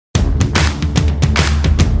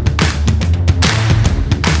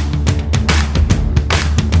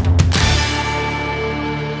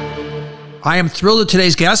I am thrilled with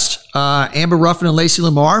today's guests, Amber Ruffin and Lacey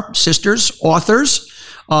Lamar, sisters, authors.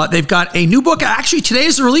 They've got a new book. Actually, today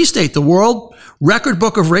is the release date, the World Record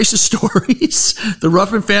Book of Racist Stories, the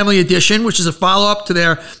Ruffin Family Edition, which is a follow-up to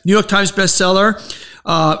their New York Times bestseller.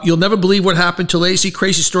 You'll never believe what happened to Lacey,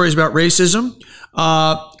 crazy stories about racism.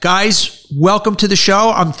 Guys, welcome to the show.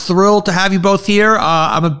 I'm thrilled to have you both here.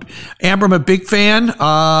 Amber, I'm a big fan.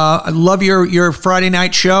 I love your Friday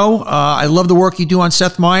night show. I love the work you do on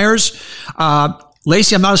Seth Meyers.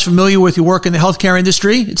 Lacey, I'm not as familiar with your work in the healthcare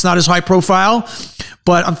industry. It's not as high profile,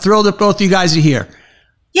 but I'm thrilled that both of you guys are here.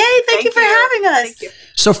 Yay, thank you for having us. Thank you.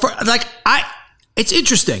 So it's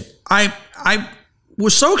interesting. I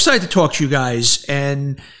was so excited to talk to you guys,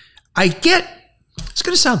 and it's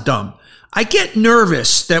going to sound dumb. I get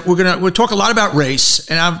nervous that we'll talk a lot about race,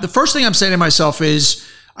 and the first thing I'm saying to myself is,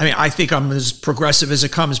 I think I'm as progressive as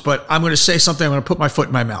it comes, but I'm going to say something. I'm going to put my foot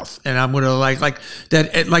in my mouth, and I'm going to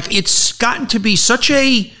it's gotten to be such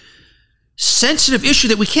a sensitive issue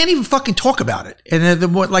that we can't even fucking talk about it. And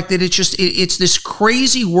it's this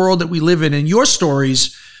crazy world that we live in, and your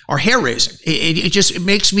stories are hair raising. It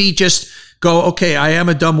makes me just go, okay, I am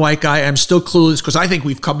a dumb white guy. I'm still clueless because I think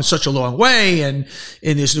we've come such a long way and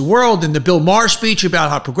in this new world. And the Bill Maher speech about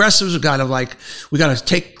how progressives we got to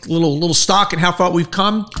take little stock in how far we've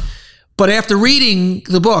come. But after reading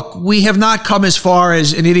the book, we have not come as far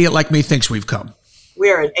as an idiot like me thinks we've come. We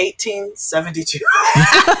are in 1872.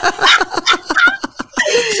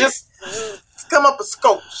 Just come up a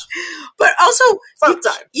scotch. But also,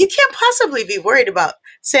 you can't possibly be worried about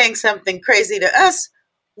saying something crazy to us.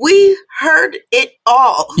 We heard it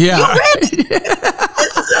all. Yeah. You read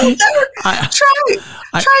it.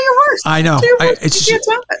 Try your worst. I know.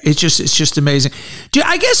 It's just amazing.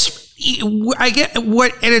 I get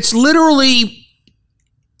what, and it's literally,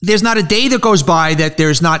 there's not a day that goes by that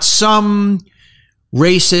there's not some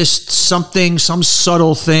racist something, some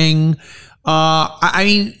subtle thing.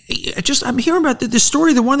 I'm hearing about the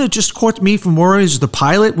story. The one that just caught me from more is the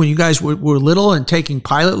pilot when you guys were little and taking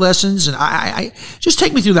pilot lessons. And I just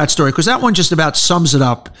take me through that story, because that one just about sums it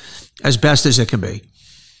up as best as it can be.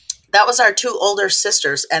 That was our two older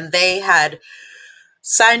sisters, and they had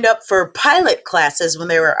signed up for pilot classes when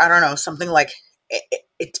they were, I don't know, something like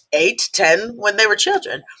 8, 10 when they were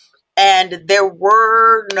children. And there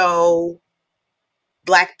were no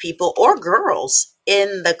Black people or girls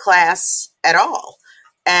in the class at all.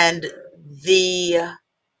 And the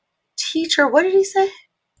teacher, what did he say?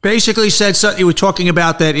 Basically said something. You were talking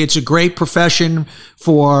about that it's a great profession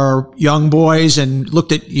for young boys, and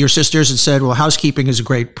looked at your sisters and said, well, housekeeping is a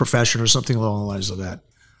great profession, or something along the lines of that.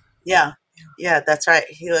 Yeah, that's right.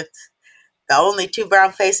 He looked, the only two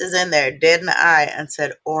brown faces in there, dead in the eye, and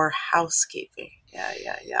said, or housekeeping.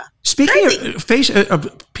 Yeah. Speaking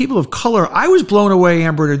of people of color, I was blown away,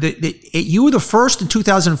 Amber, that you were the first in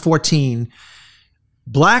 2014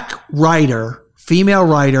 Black writer, female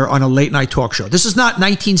writer on a late night talk show. This is not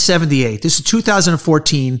 1978. This is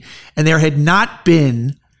 2014, and there had not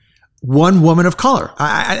been one woman of color.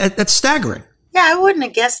 That's staggering. Yeah, I wouldn't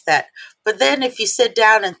have guessed that. But then if you sit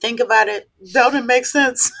down and think about it, don't it make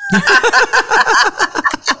sense?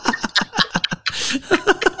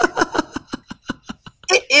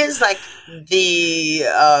 It is like the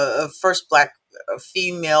first Black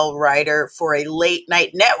female writer for a late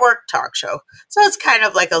night network talk show. So it's kind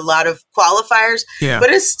of like a lot of qualifiers, but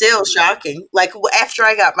it's still shocking. Like after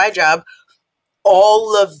I got my job,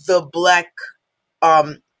 all of the Black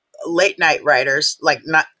late night writers, like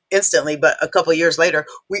not instantly, but a couple of years later,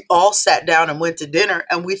 we all sat down and went to dinner,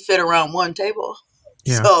 and we fit around one table.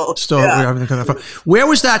 Yeah, everything kind of. Where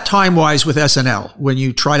was that time-wise with SNL when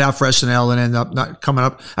you tried out for SNL and ended up not coming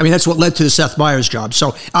up? I mean, that's what led to the Seth Meyers job.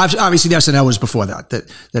 So obviously, the SNL was before that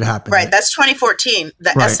happened. Right, that's 2014. The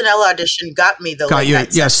SNL audition got me the late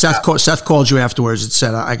night. Yeah, Seth called you afterwards and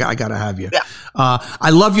said, "I got to have you." Yeah. I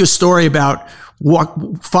love your story about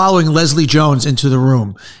following Leslie Jones into the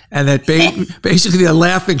room, and that basically they're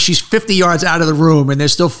laughing. She's 50 yards out of the room, and they're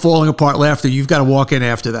still falling apart laughter. You've got to walk in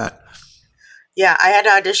after that. Yeah, I had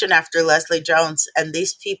to audition after Leslie Jones, and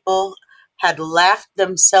these people had laughed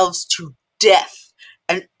themselves to death.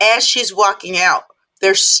 And as she's walking out,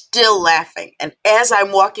 they're still laughing. And as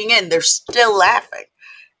I'm walking in, they're still laughing.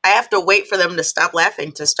 I have to wait for them to stop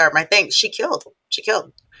laughing to start my thing. She killed.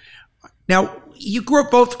 Now, you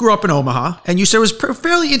both grew up in Omaha, and you said it was a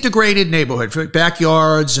fairly integrated neighborhood, for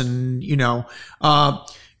backyards, and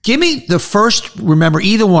give me the first. Remember,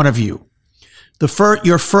 either one of you,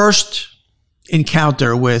 your first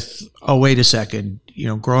encounter with, oh, wait a second,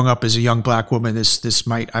 growing up as a young black woman,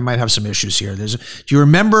 I might have some issues here. Do you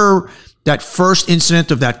remember that first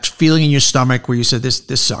incident of that feeling in your stomach where you said,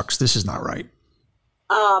 this sucks, this is not right?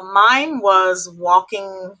 Mine was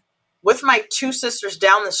walking with my two sisters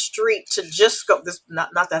down the street to just go,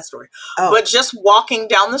 not that story, but just walking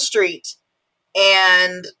down the street,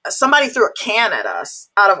 and somebody threw a can at us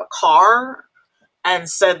out of a car and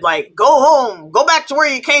said, like, go home, go back to where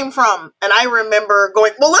you came from. And I remember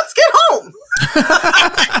going, well, let's get home.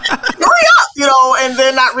 Hurry up, and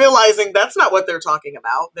then not realizing that's not what they're talking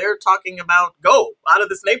about. They're talking about go out of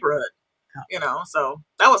this neighborhood, so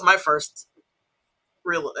that was my first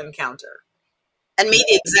real encounter. And me,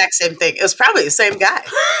 the exact same thing. It was probably the same guy.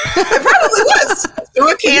 It probably was.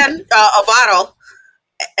 Threw a can, a bottle,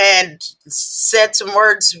 and said some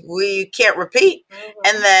words we can't repeat,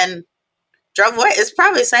 and then drove away. It's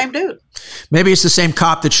probably the same dude. Maybe it's the same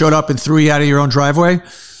cop that showed up and threw you out of your own driveway.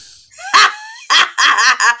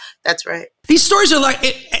 That's right. These stories are like,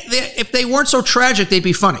 if they weren't so tragic, they'd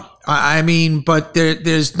be funny. I mean, but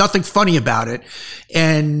there's nothing funny about it.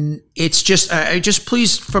 And it's just,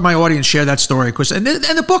 please, for my audience, share that story. And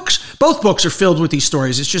the books, both books are filled with these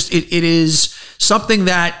stories. It's just, it is something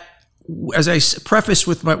that, as I preface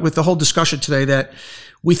with the whole discussion today, that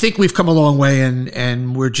we think we've come a long way,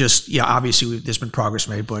 and we're just, obviously there's been progress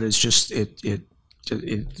made, but it's just,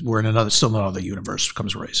 we're in still another universe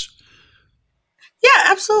comes race.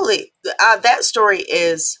 Yeah, absolutely. That story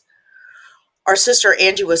is, our sister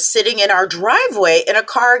Angie was sitting in our driveway in a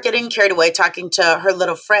car getting carried away talking to her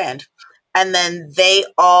little friend. And then they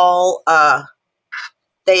were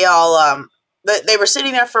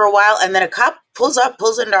sitting there for a while, and then a cop pulls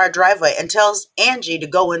into our driveway and tells Angie to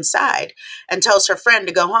go inside and tells her friend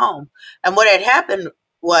to go home. And what had happened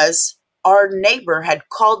was our neighbor had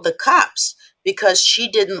called the cops because she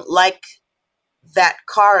didn't like that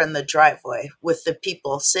car in the driveway with the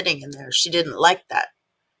people sitting in there. She didn't like that.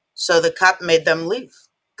 So the cop made them leave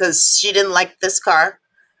because she didn't like this car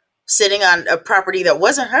sitting on a property that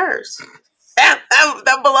wasn't hers. That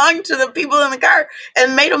belonged to the people in the car,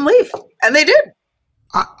 and made them leave. And they did.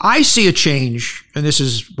 I see a change, and this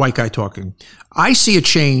is white guy talking. I see a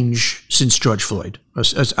change since George Floyd.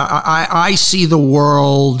 I see the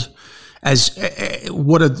world as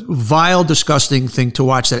what a vile, disgusting thing to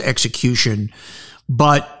watch, that execution.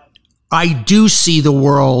 But I do see the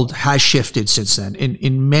world has shifted since then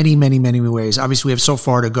in many, many, many ways. Obviously, we have so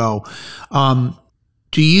far to go. Where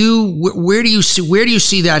do you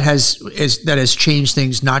see that has changed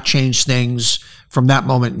things, not changed things from that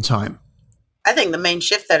moment in time? I think the main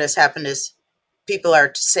shift that has happened is people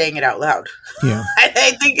are saying it out loud. Yeah.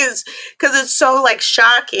 I think it's because it's so like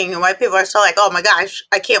shocking, and why people are so like, oh my gosh,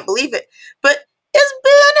 I can't believe it. But it's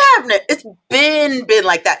been happening. It's been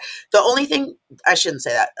like that. The only thing, I shouldn't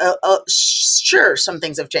say that. Sure, some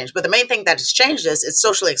things have changed, but the main thing that has changed is it's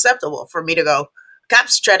socially acceptable for me to go,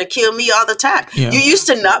 cops try to kill me all the time. Yeah. You used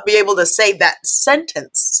to not be able to say that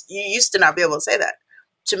sentence. You used to not be able to say that.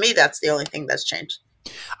 To me, that's the only thing that's changed.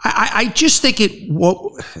 I just think I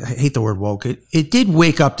hate the word woke. It did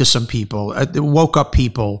wake up to some people. It woke up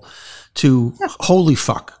people to holy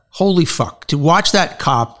fuck, to watch that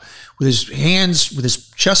cop with his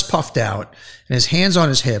chest puffed out and his hands on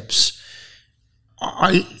his hips.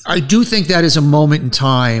 I do think that is a moment in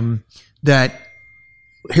time that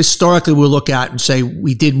historically we'll look at and say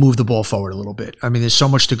we did move the ball forward a little bit. I mean, there's so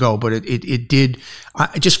much to go, but it did.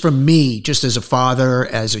 Just for me, just as a father,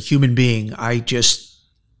 as a human being, I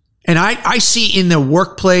see in the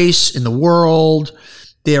workplace, in the world,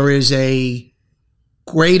 there is a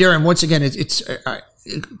greater, and once again,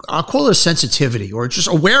 I'll call it a sensitivity or just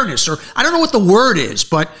awareness, or I don't know what the word is,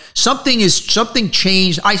 but something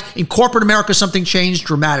changed. In corporate America, something changed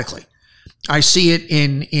dramatically. I see it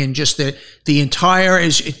in just the entire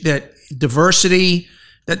that diversity.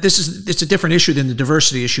 It's a different issue than the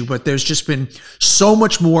diversity issue, but there's just been so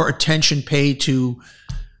much more attention paid to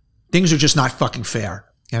things are just not fucking fair.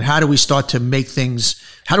 And how do we start to make things,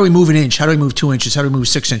 how do we move an inch? How do we move 2 inches? How do we move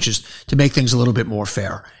 6 inches to make things a little bit more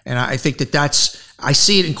fair? And I think I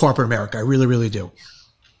see it in corporate America. I really, really do.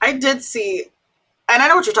 I did see, and I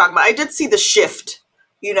know what you're talking about. I did see the shift,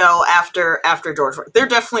 after George Floyd. There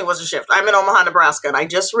definitely was a shift. I'm in Omaha, Nebraska, and I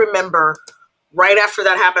just remember right after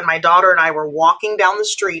that happened, my daughter and I were walking down the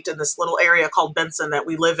street in this little area called Benson that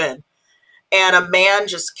we live in. And a man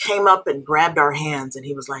just came up and grabbed our hands, and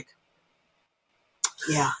he was like,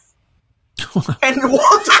 yeah. And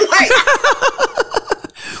walked away.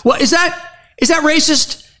 Well, is that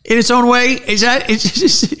racist in its own way?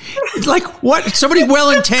 It's like what? Somebody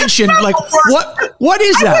well-intentioned, like what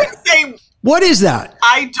is that? I wouldn't say What is that?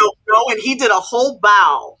 I don't know. And he did a whole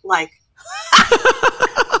bow, like,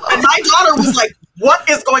 and my daughter was like, what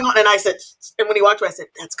is going on? And I said, and when he walked away, I said,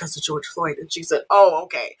 that's because of George Floyd. And she said, oh,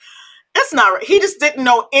 okay. It's not right. He just didn't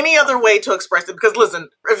know any other way to express it. Because listen,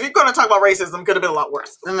 if you're going to talk about racism, it could have been a lot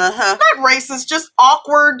worse. Not racist, just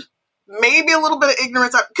awkward, maybe a little bit of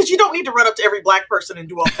ignorance. Because you don't need to run up to every black person and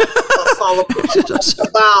do a solemn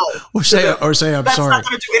bow. Or say, I'm that's sorry. That's not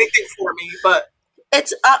going to do anything for me. But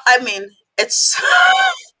it's, it's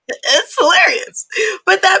it's hilarious.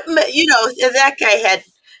 But that, that guy had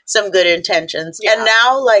some good intentions. Yeah. And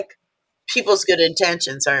now, like, people's good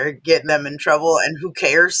intentions are getting them in trouble, and who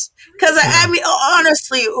cares? Because I mean,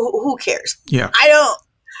 honestly, who cares? Yeah, I don't.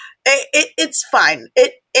 It's fine.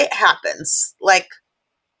 It happens. Like,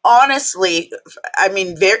 honestly, I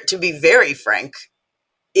mean, to be very frank,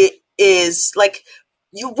 it is like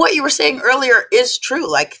what you were saying earlier is true.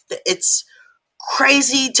 Like, it's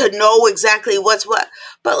crazy to know exactly what's what,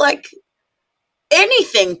 but like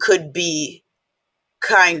anything could be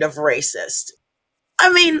kind of racist.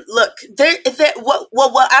 I mean, look,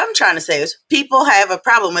 what I'm trying to say is people have a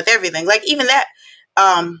problem with everything. Like, even that,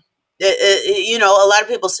 a lot of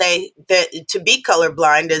people say that to be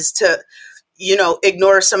colorblind is to,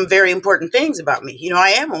 ignore some very important things about me. I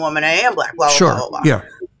am a woman, I am black, blah, blah, sure. blah, blah. Yeah.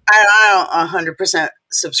 I don't 100%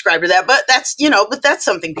 subscribe to that, but that's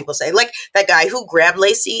something people say. Like that guy who grabbed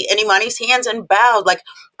Lacey Anyimani's hands and bowed. Like,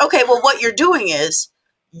 okay, well, what you're doing is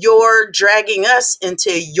you're dragging us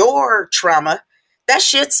into your trauma. That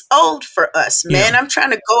shit's old for us, man. Yeah. I'm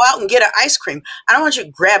trying to go out and get an ice cream. I don't want you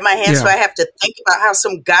to grab my hand so I have to think about how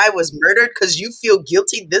some guy was murdered because you feel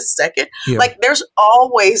guilty this second. Yeah. Like, there's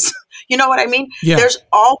always, you know what I mean? Yeah. There's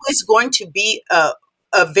always going to be a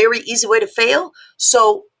very easy way to fail.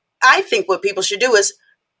 So I think what people should do is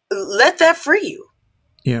let that free you.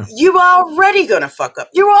 Yeah. You're already going to fuck up.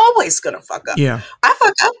 You're always going to fuck up. Yeah. I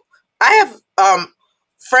fuck up. I have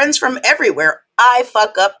friends from everywhere. I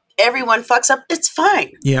fuck up. Everyone fucks up. It's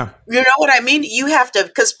fine. Yeah. You know what I mean? You have to,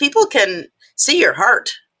 because people can see your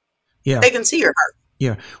heart. Yeah. They can see your heart.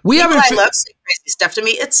 Yeah. I love saying crazy stuff to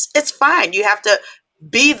me. It's fine. You have to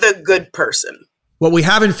be the good person. What we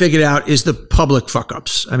haven't figured out is the public fuck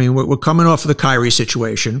ups. I mean, we're coming off of the Kyrie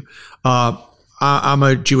situation. I'm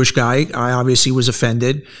a Jewish guy. I obviously was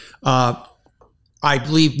offended. I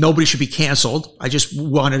believe nobody should be canceled. I just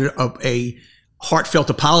wanted a heartfelt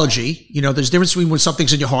apology. There's a difference between when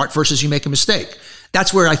something's in your heart versus you make a mistake.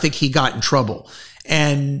 That's where I think he got in trouble.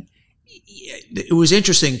 And it was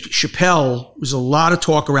interesting. Chappelle, was a lot of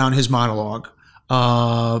talk around his monologue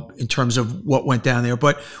in terms of what went down there.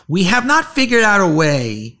 But we have not figured out a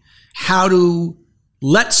way how to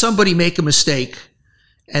let somebody make a mistake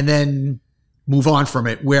and then move on from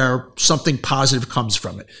it, where something positive comes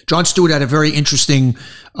from it. Jon Stewart had a very interesting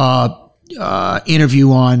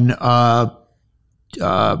interview on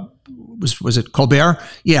was it Colbert?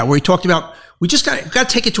 Yeah, where he talked about we just got to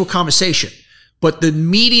take it to a conversation, but the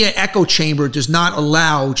media echo chamber does not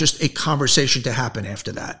allow just a conversation to happen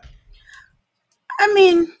after that. I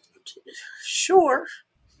mean, sure.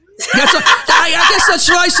 I guess that's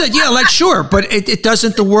what I said. Yeah, like sure, but it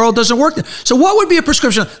doesn't. The world doesn't work. So what would be a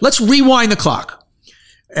prescription? Let's rewind the clock,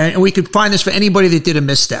 and we could find this for anybody that did a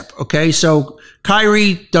misstep. Okay, so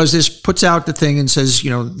Kyrie does this, puts out the thing, and says,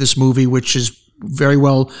 this movie, which is very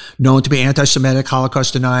well known to be anti-Semitic,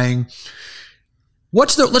 Holocaust denying.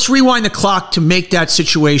 Let's rewind the clock to make that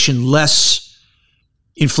situation less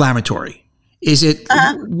inflammatory. Is it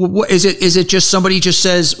just somebody just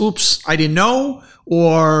says, oops, I didn't know,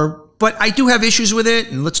 but I do have issues with it,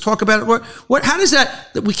 and let's talk about it. How does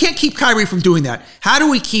that, we can't keep Kyrie from doing that. How do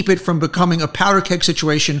we keep it from becoming a powder keg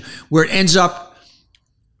situation where it ends up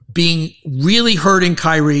being really hurting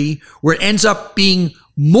Kyrie, where it ends up being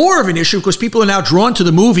more of an issue because people are now drawn to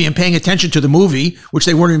the movie and paying attention to the movie, which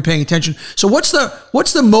they weren't even paying attention. So what's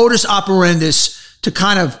the modus operandus to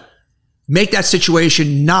kind of make that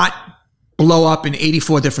situation not blow up in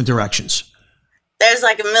 84 different directions? There's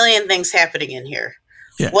like a million things happening in here.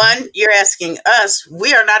 Yeah. One, you're asking us.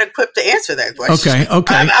 We are not equipped to answer that question.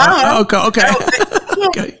 Okay.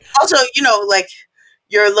 Okay. Also, like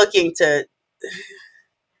you're looking to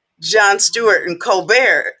Jon Stewart and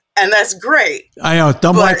Colbert, and that's great. I know,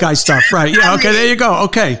 dumb white guy stuff, right? Yeah. Okay, there you go.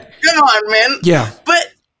 Okay. Come on, man. Yeah.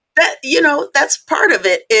 But that, that's part of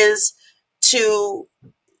it is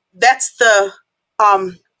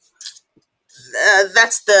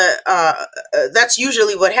that's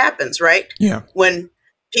usually what happens, right? Yeah. When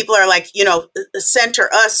people are like, center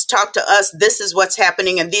us, talk to us, this is what's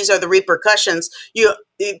happening and these are the repercussions.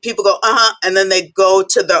 People go, and then they go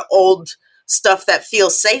to the old stuff that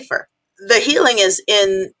feels safer. The healing is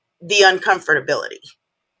in the uncomfortability.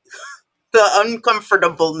 The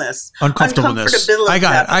uncomfortableness. Uncomfortableness. I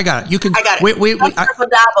got it. You can. I got it. Wait.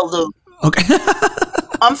 Okay.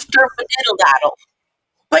 Umfterfadiddle-daddle.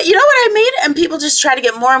 But you know what I mean? And people just try to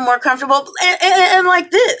get more and more comfortable. And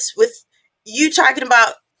like this, with you talking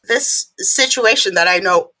about this situation that I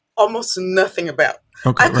know almost nothing about.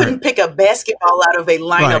 Okay, I couldn't pick a basketball out of a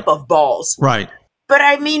lineup of balls. Right. But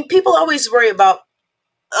I mean, people always worry about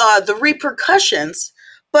the repercussions,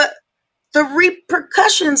 but the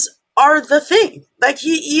repercussions are the thing. Like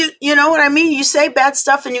you know what I mean? You say bad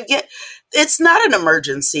stuff and it's not an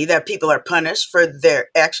emergency that people are punished for their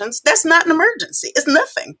actions. That's not an emergency. It's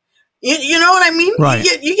nothing. You know what I mean? Right.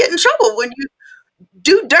 You get in trouble when you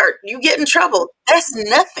do dirt. You get in trouble. That's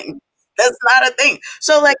nothing. That's not a thing.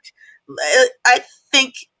 So like, I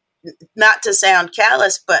think, not to sound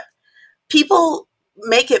callous, but people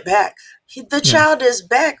make it back. The child is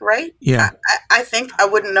back, right? Yeah. I think, I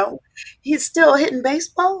wouldn't know. He's still hitting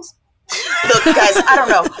baseballs. Look, guys, I don't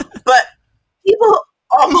know, but people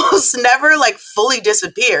almost never like fully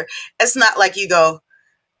disappear. It's not like you go,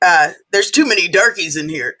 there's too many darkies in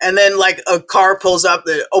here, and then like a car pulls up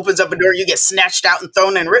that opens up a door, you get snatched out and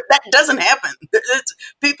thrown in. That doesn't happen. It's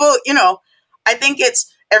people, I think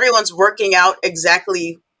it's everyone's working out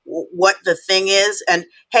exactly what the thing is. And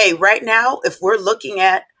hey, right now, if we're looking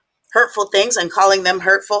at hurtful things and calling them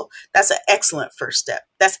hurtful, that's an excellent first step.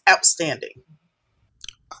 That's outstanding.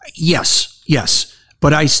 Yes.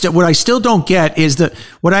 But what I still don't get is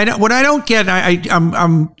what I don't get.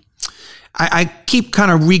 I keep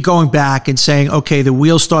kind of going back and saying, okay, the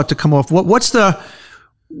wheels start to come off. What's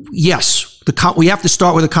we have to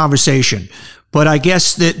start with a conversation, but I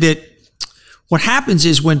guess that what happens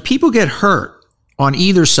is when people get hurt on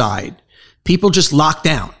either side, people just lock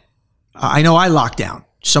down. I know I lock down.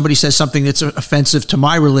 Somebody says something that's offensive to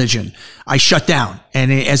my religion, I shut down.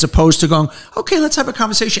 And as opposed to going, okay, let's have a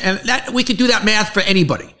conversation. And that we could do that math for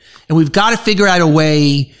anybody. And we've got to figure out a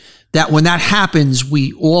way that when that happens,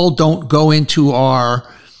 we all don't go into our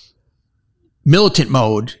militant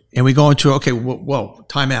mode and we go into, okay, whoa,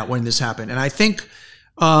 time out when this happened. And I think,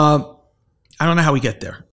 I don't know how we get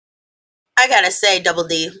there. I got to say, Double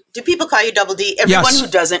D. Do people call you Double D? Everyone who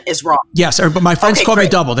doesn't is wrong. Yes, but my friends call me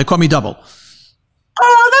Double. They call me Double.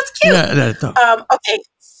 Oh, that's cute. Yeah, okay.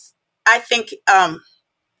 I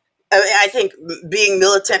think being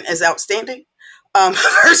militant is outstanding.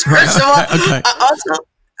 First of all, okay.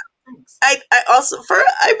 I also for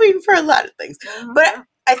a lot of things, but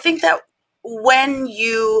I think that when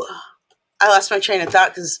I lost my train of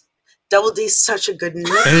thought because Double D is such a good name.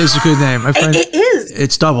 It is a good name. My friend, it is.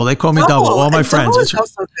 It's Double. They call me Double. All my friends. Double is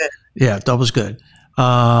also good. Yeah, Double's good.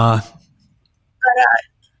 Yeah,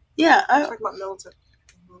 I talk about militant.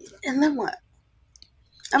 And then what?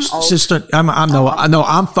 I'm old. Sister,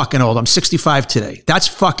 I'm fucking old. I'm 65 today. That's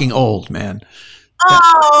fucking old, man.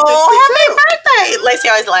 Oh, happy birthday! Lacey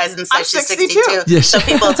always lies and says she's 62. Yes. So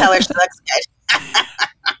people tell her she looks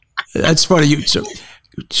good. That's funny. So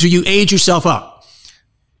you age yourself up.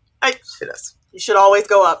 You should always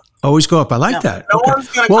go up. Always go up. I like that. No one's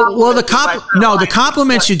going to the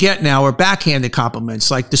compliments you get now are backhanded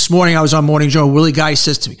compliments. Like this morning, I was on Morning Joe. Willie Guy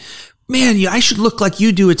says to me, "Man, I should look like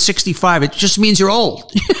you do at 65. It just means you're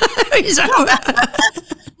old."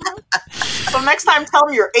 So next time, tell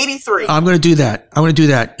them you're 83. I'm going to do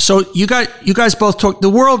that. So you guys both talked. The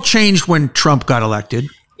world changed when Trump got elected.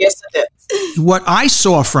 Yes, it did. What I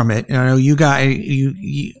saw from it, you guys,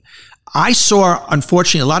 I saw,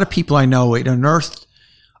 unfortunately, a lot of people I know, it unearthed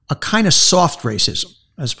a kind of soft racism.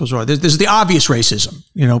 I suppose there's the obvious racism,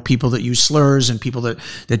 people that use slurs and people that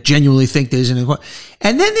genuinely think there's inequality.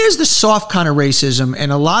 And then there's the soft kind of racism,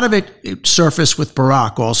 and a lot of it surfaced with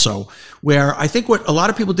Barack also, where I think what a lot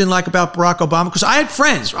of people didn't like about Barack Obama, because I had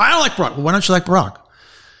friends, I don't like Barack. Well, why don't you like Barack?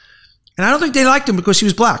 And I don't think they liked him because he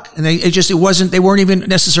was black, and they weren't even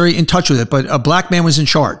necessarily in touch with it. But a black man was in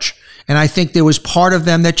charge. And I think there was part of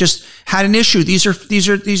them that just had an issue. These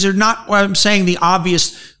are not what I'm saying, the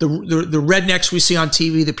obvious, the rednecks we see on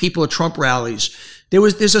TV, the people at Trump rallies.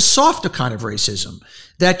 There's a softer kind of racism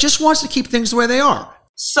that just wants to keep things the way they are.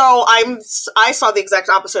 So I saw the exact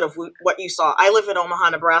opposite of what you saw. I live in Omaha,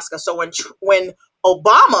 Nebraska. So when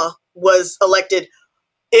Obama was elected,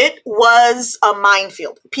 it was a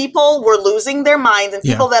minefield. People were losing their minds, and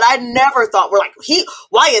people that I never thought were like,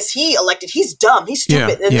 why is he elected? He's dumb. He's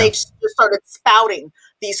stupid. And they just started spouting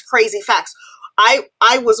these crazy facts. I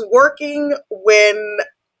was working when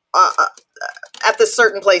at this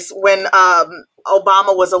certain place when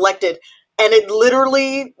Obama was elected, and it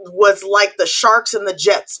literally was like the Sharks and the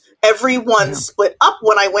Jets. Everyone split up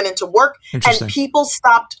when I went into work, and people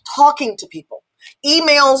stopped talking to people.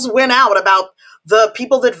 emails went out about the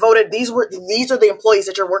people that voted. These are the employees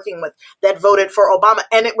that you're working with that voted for Obama.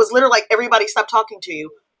 And it was literally like everybody stopped talking to you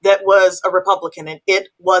that was a Republican. And it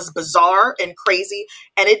was bizarre and crazy.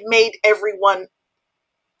 And it made everyone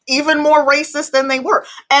even more racist than they were.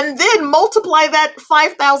 And then multiply that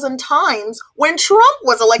 5,000 times when Trump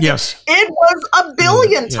was elected. Yes. It was a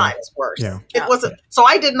billion times worse. Yeah. It wasn't. So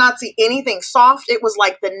I did not see anything soft. It was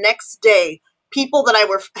like the next day, people that I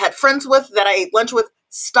had friends with, that I ate lunch with,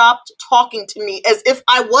 stopped talking to me as if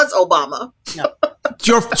I was Obama. No. It's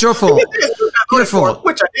your fault. Your fault.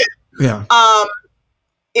 Which I did. Yeah.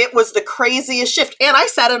 It was the craziest shift. And I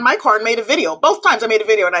sat in my car and made a video. Both times I made a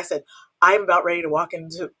video and I said, I'm about ready to walk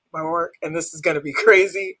into my work and this is going to be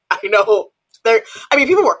crazy. I know.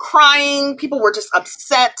 People were crying. People were just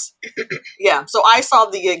upset. Yeah. So I saw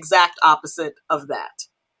the exact opposite of that.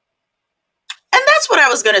 And that's what I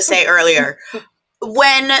was going to say earlier.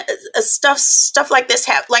 When stuff like this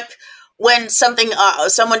happens, like when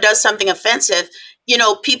someone does something offensive,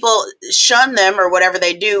 people shun them or whatever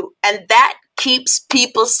they do, and that keeps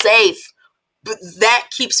people safe. That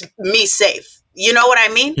keeps me safe. You know what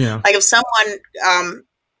I mean? Yeah. Like if someone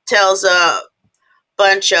tells a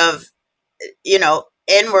bunch of,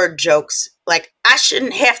 N-word jokes, like I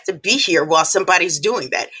shouldn't have to be here while somebody's doing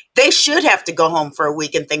that. They should have to go home for a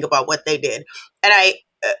week and think about what they did. And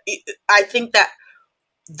I think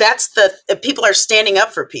that's people are standing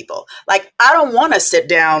up for people. Like I don't want to sit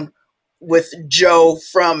down with Joe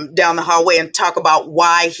from down the hallway and talk about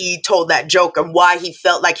why he told that joke and why he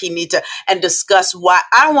felt like he needed to, and discuss why.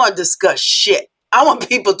 I don't want to discuss shit. I want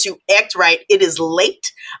people to act right. It is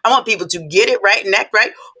late. I want people to get it right and act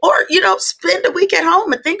right, or, spend a week at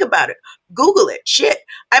home and think about it. Google it. Shit.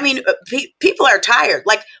 I mean, people are tired.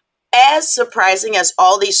 Like as surprising as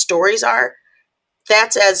all these stories are,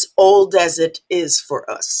 that's as old as it is for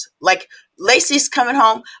us. Like Lacey's coming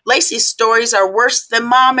home. Lacey's stories are worse than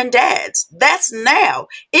mom and dad's. That's now.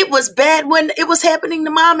 It was bad when it was happening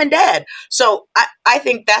to mom and dad. So I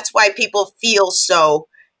think that's why people feel so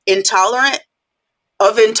intolerant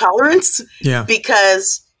of intolerance. Yeah.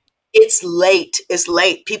 Because it's late. It's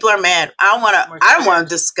late. People are mad. I don't want to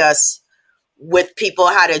discuss with people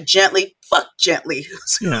how to fuck gently.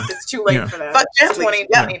 Yeah. It's too late for that. Fuck gently.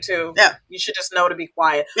 2022. Yeah. You should just know to be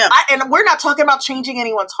quiet. Yeah. And we're not talking about changing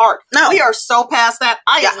anyone's heart. No. We are so past that.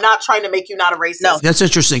 I am not trying to make you not a racist. No. That's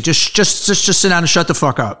interesting. Just sit down and shut the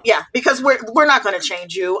fuck up. Yeah, because we're not going to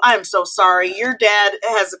change you. I am so sorry. Your dad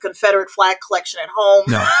has a Confederate flag collection at home.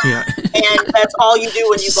 No. Yeah. And that's all you do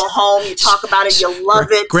when you go home. You talk about it. You love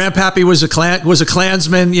it. Grandpappy was a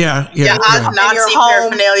Klansman. Yeah. Nazi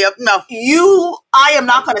paraphernalia. No. I am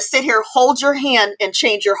not going to sit here, hold your hand, and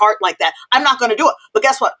change your heart like that. I'm not going to do it. But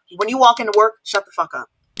guess what? When you walk into work, shut the fuck up.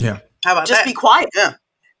 Yeah. How about Just that? be quiet. Yeah.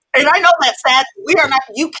 And I know that's sad.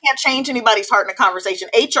 You can't change anybody's heart in a conversation.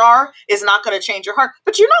 HR is not going to change your heart,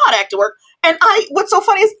 but you know how to act at work. And what's so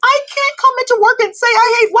funny is I can't come into work and say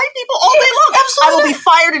I hate white people all day long. Absolutely. I will be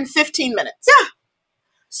fired in 15 minutes. Yeah.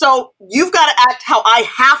 So you've got to act how I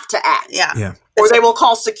have to act. Yeah. Yeah. Or they will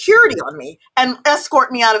call security on me and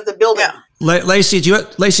escort me out of the building. Yeah. Lacey, do you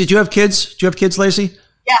have kids? Do you have kids, Lacey?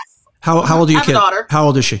 Yes. How old are your I have kid? a daughter. How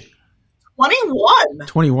old is she? 21.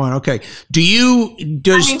 21. Okay.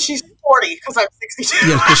 She's 40 because I'm 62.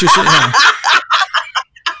 Yeah, because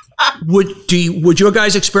you're would your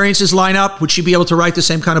guys' experiences line up? Would she be able to write the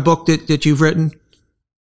same kind of book that you've written?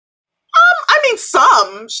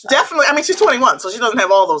 Some. Definitely. She's 21, so she doesn't have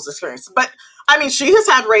all those experiences. But, she has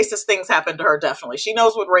had racist things happen to her, definitely. She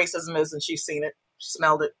knows what racism is, and she's seen it. She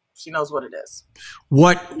smelled it. She knows what it is.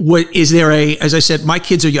 What is there as I said, my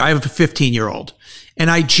kids I have a 15-year-old. And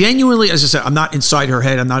I genuinely, as I said, I'm not inside her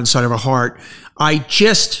head. I'm not inside of her heart.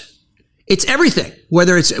 It's everything,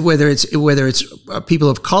 whether it's people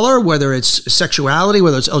of color, whether it's sexuality,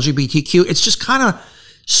 whether it's LGBTQ. It's just kind of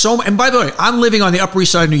so. And by the way, I'm living on the Upper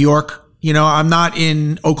East Side of New York. I'm not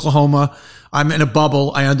in Oklahoma. I'm in a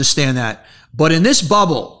bubble. I understand that. But in this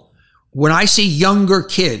bubble, when I see younger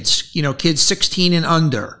kids, kids 16 and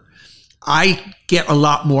under, I get a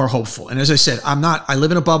lot more hopeful. And as I said, I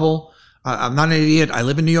live in a bubble. I'm not an idiot. I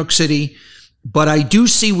live in New York City. But I do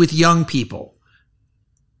see with young people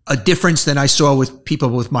a difference than I saw with people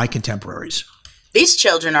with my contemporaries. These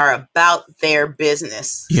children are about their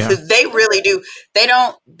business. Yeah. They really do. They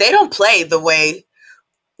don't play the way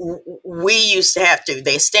we used to have to.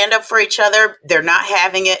 They stand up for each other. They're not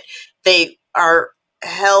having it. They are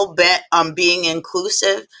hell bent on being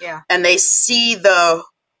inclusive. Yeah. And they see the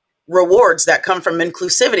rewards that come from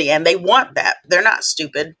inclusivity and they want that. They're not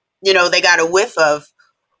stupid. They got a whiff of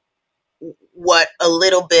what a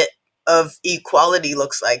little bit of equality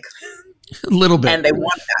looks like. A little bit. And they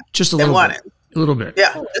want that. Just a little bit. A little bit.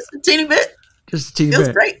 Yeah, just a teeny bit. Just a teeny bit. Feels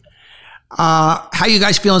great. How you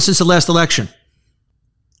guys feeling since the last election?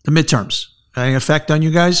 The midterms. Any effect on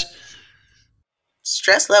you guys?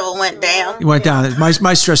 Stress level went down. It went down.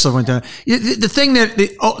 My stress level went down. The thing that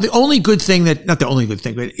the only good thing that, not the only good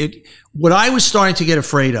thing, but what I was starting to get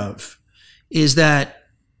afraid of is that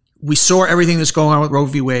we saw everything that's going on with Roe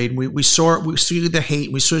v. Wade. We saw the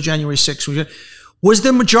hate. We saw January 6th. Was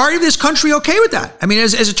the majority of this country okay with that? I mean,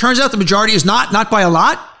 as it turns out, the majority is not by a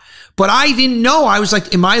lot. But I didn't know. I was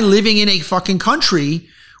like, am I living in a fucking country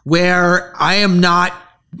where I am not,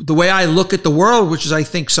 the way I look at the world, which is, I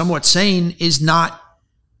think, somewhat sane, is not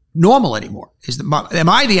normal anymore? Am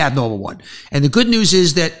I the abnormal one? And the good news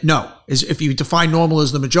is that no, if you define normal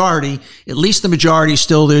as the majority, at least the majority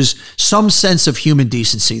still, there's some sense of human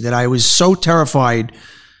decency that I was so terrified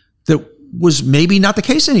that was maybe not the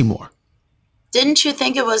case anymore. Didn't you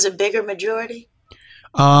think it was a bigger majority?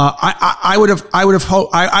 I would have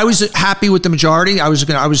hoped. I was happy with the majority. I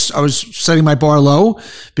was setting my bar low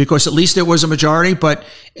because at least it was a majority. But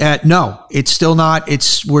no, it's still not.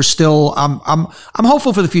 We're still. I'm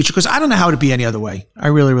hopeful for the future because I don't know how to be any other way. I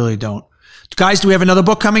really, really don't. Guys, do we have another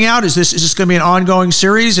book coming out? Is this going to be an ongoing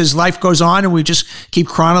series as life goes on and we just keep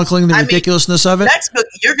chronicling the ridiculousness of it? Next book,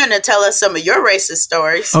 you're going to tell us some of your racist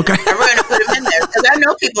stories. Okay. And we're going to put them in there because I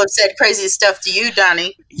know people have said crazy stuff to you,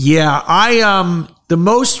 Donnie. Yeah, the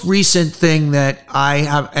most recent thing that I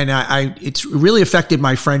have, and it's really affected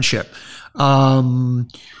my friendship.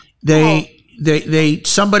 They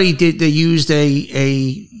used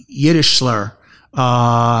a Yiddish slur.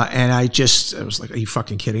 And I was like, are you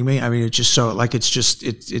fucking kidding me? I mean, it's just so like,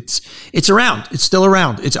 it's around. It's still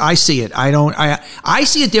around. I see it. I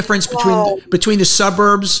see a difference between the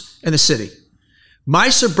suburbs and the city. My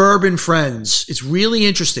suburban friends, it's really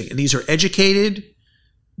interesting. And these are educated,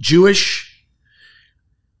 Jewish,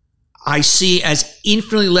 I see as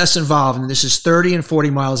infinitely less involved, and this is 30 and 40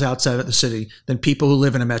 miles outside of the city, than people who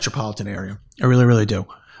live in a metropolitan area. I really, really do.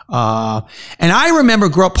 And I remember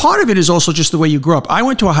part of it is also just the way you grew up. I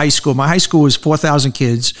went to a high school. My high school was 4,000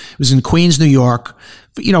 kids. It was in Queens, New York,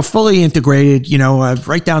 fully integrated,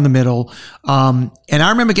 right down the middle. And I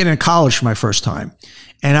remember getting to college for my first time.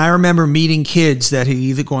 And I remember meeting kids that had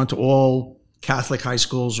either gone to all Catholic high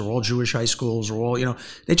schools or all Jewish high schools or all,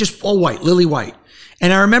 they're just all white, lily white.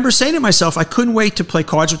 And I remember saying to myself, I couldn't wait to play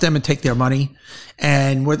cards with them and take their money.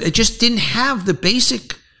 And it just didn't have the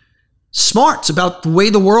basic smarts about the way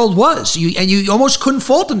the world was. You almost couldn't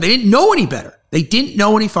fault them. They didn't know any better. They didn't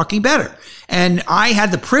know any fucking better. And I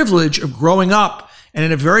had the privilege of growing up and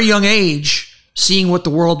at a very young age, seeing what the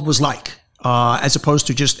world was like, as opposed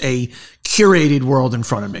to just a curated world in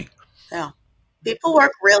front of me. Yeah. People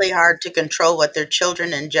work really hard to control what their children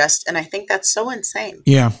ingest. And I think that's so insane.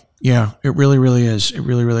 Yeah. Yeah, it really, really is. It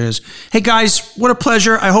really, really is. Hey, guys, what a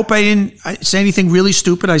pleasure. I hope I didn't say anything really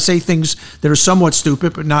stupid. I say things that are somewhat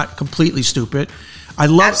stupid, but not completely stupid.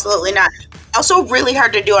 Absolutely not. Also, really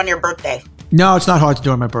hard to do on your birthday. No, it's not hard to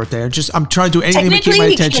do on my birthday. I'm trying to do anything to keep my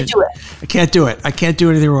attention. I can't do it. I can't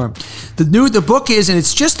do anything wrong. The book is, and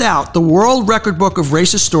it's just out, the World Record Book of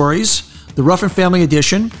Racist Stories, the Ruffin Family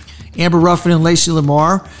Edition. Amber Ruffin and Lacey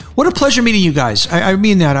Lamar. What a pleasure meeting you guys. I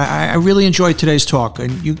mean that. I really enjoyed today's talk. And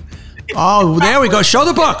you, there we go. Show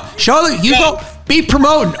the book. Go. Be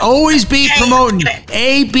promoting. Always be promoting.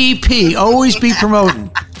 ABP. Always be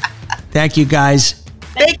promoting. Thank you, guys.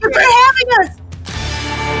 Thank you for having us.